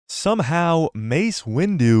Somehow, Mace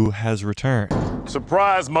Windu has returned.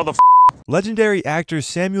 Surprise, motherfucker. Legendary actor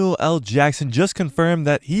Samuel L. Jackson just confirmed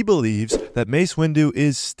that he believes that Mace Windu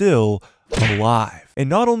is still alive. And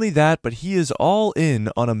not only that, but he is all in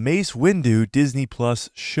on a Mace Windu Disney Plus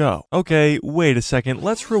show. Okay, wait a second,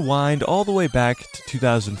 let's rewind all the way back to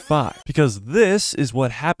 2005, because this is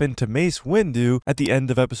what happened to Mace Windu at the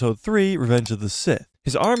end of episode 3, Revenge of the Sith.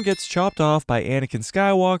 His arm gets chopped off by Anakin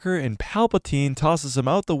Skywalker, and Palpatine tosses him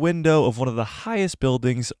out the window of one of the highest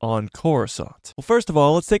buildings on Coruscant. Well, first of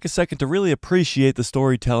all, let's take a second to really appreciate the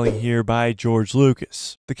storytelling here by George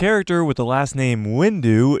Lucas. The character with the last name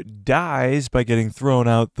Windu dies by getting thrown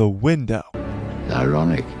out the window.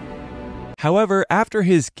 Ironic. However, after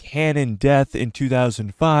his canon death in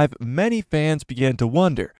 2005, many fans began to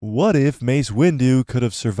wonder, what if Mace Windu could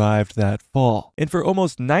have survived that fall? And for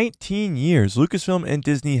almost 19 years, Lucasfilm and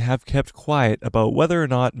Disney have kept quiet about whether or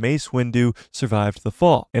not Mace Windu survived the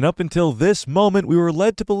fall. And up until this moment, we were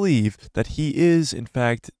led to believe that he is, in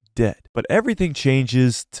fact, dead. But everything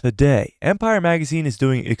changes today. Empire Magazine is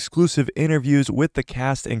doing exclusive interviews with the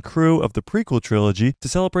cast and crew of the prequel trilogy to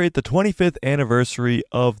celebrate the 25th anniversary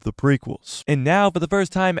of the prequels. And now, for the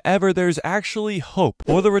first time ever, there's actually hope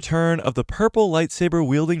for the return of the purple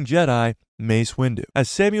lightsaber-wielding Jedi, Mace Windu, as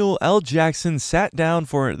Samuel L. Jackson sat down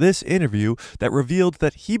for this interview that revealed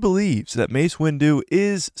that he believes that Mace Windu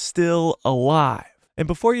is still alive. And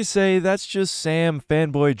before you say, that's just Sam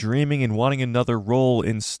fanboy dreaming and wanting another role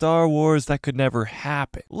in Star Wars, that could never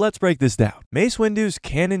happen. Let's break this down. Mace Windu's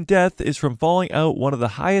canon death is from falling out one of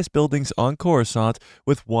the highest buildings on Coruscant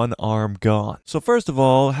with one arm gone. So first of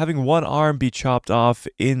all, having one arm be chopped off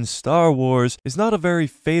in Star Wars is not a very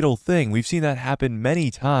fatal thing. We've seen that happen many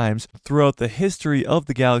times throughout the history of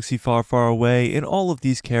the galaxy far, far away, and all of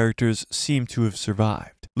these characters seem to have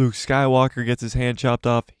survived. Luke Skywalker gets his hand chopped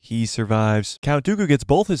off, he survives. Count Dooku gets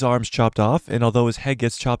both his arms chopped off, and although his head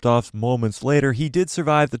gets chopped off moments later, he did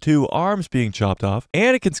survive the two arms being chopped off.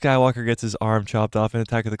 Anakin Skywalker gets his arm chopped off in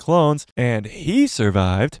Attack of the Clones, and he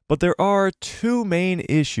survived. But there are two main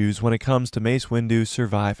issues when it comes to Mace Windu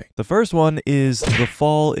surviving. The first one is the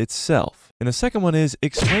fall itself, and the second one is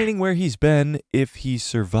explaining where he's been if he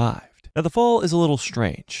survived. Now, the fall is a little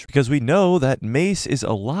strange, because we know that Mace is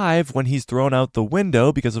alive when he's thrown out the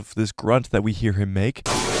window because of this grunt that we hear him make.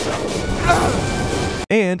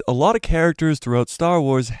 And a lot of characters throughout Star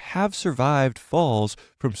Wars have survived falls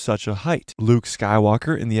from such a height. Luke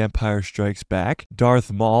Skywalker in The Empire Strikes Back.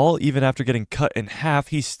 Darth Maul, even after getting cut in half,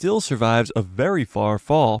 he still survives a very far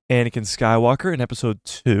fall. Anakin Skywalker in Episode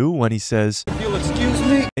 2 when he says, If you'll excuse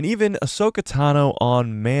me. And even Ahsoka Tano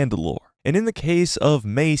on Mandalore. And in the case of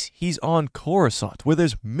Mace, he's on Coruscant, where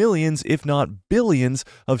there's millions, if not billions,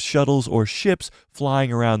 of shuttles or ships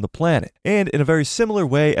flying around the planet. And in a very similar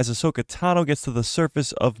way as Ahsoka Tano gets to the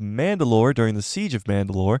surface of Mandalore during the Siege of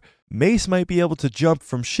Mandalore, Mace might be able to jump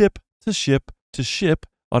from ship to ship to ship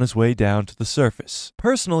on his way down to the surface.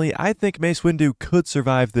 Personally, I think Mace Windu could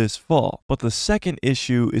survive this fall, but the second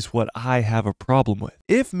issue is what I have a problem with.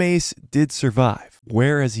 If Mace did survive,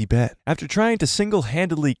 where has he been? After trying to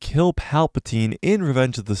single-handedly kill Palpatine in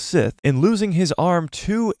Revenge of the Sith and losing his arm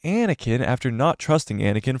to Anakin after not trusting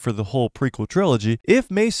Anakin for the whole prequel trilogy,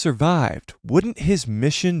 if Mace survived, wouldn't his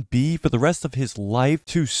mission be for the rest of his life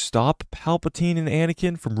to stop Palpatine and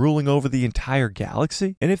Anakin from ruling over the entire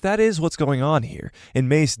galaxy? And if that is what's going on here, and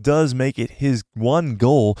Mace does make it his one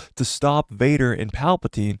goal to stop Vader and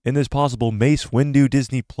Palpatine, and this possible Mace Windu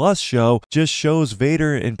Disney Plus show just shows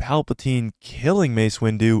Vader and Palpatine killing Mace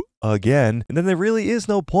Windu again, and then there really is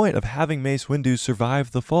no point of having Mace Windu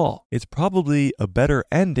survive the fall. It's probably a better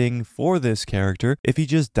ending for this character if he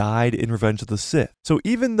just died in Revenge of the Sith. So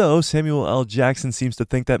even though Samuel L. Jackson seems to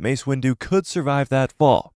think that Mace Windu could survive that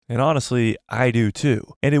fall, and honestly, I do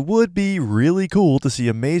too. And it would be really cool to see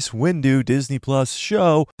a Mace Windu Disney Plus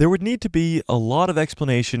show. There would need to be a lot of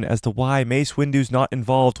explanation as to why Mace Windu's not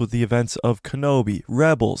involved with the events of Kenobi,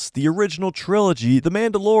 Rebels, the original trilogy, The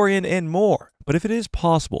Mandalorian, and more. But if it is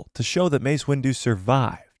possible to show that Mace Windu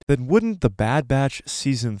survived, then wouldn't The Bad Batch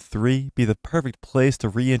Season 3 be the perfect place to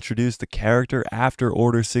reintroduce the character after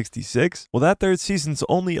Order 66? Well, that third season's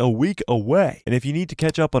only a week away, and if you need to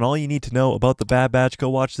catch up on all you need to know about The Bad Batch, go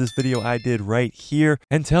watch this video I did right here,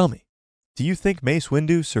 and tell me, do you think Mace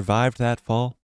Windu survived that fall?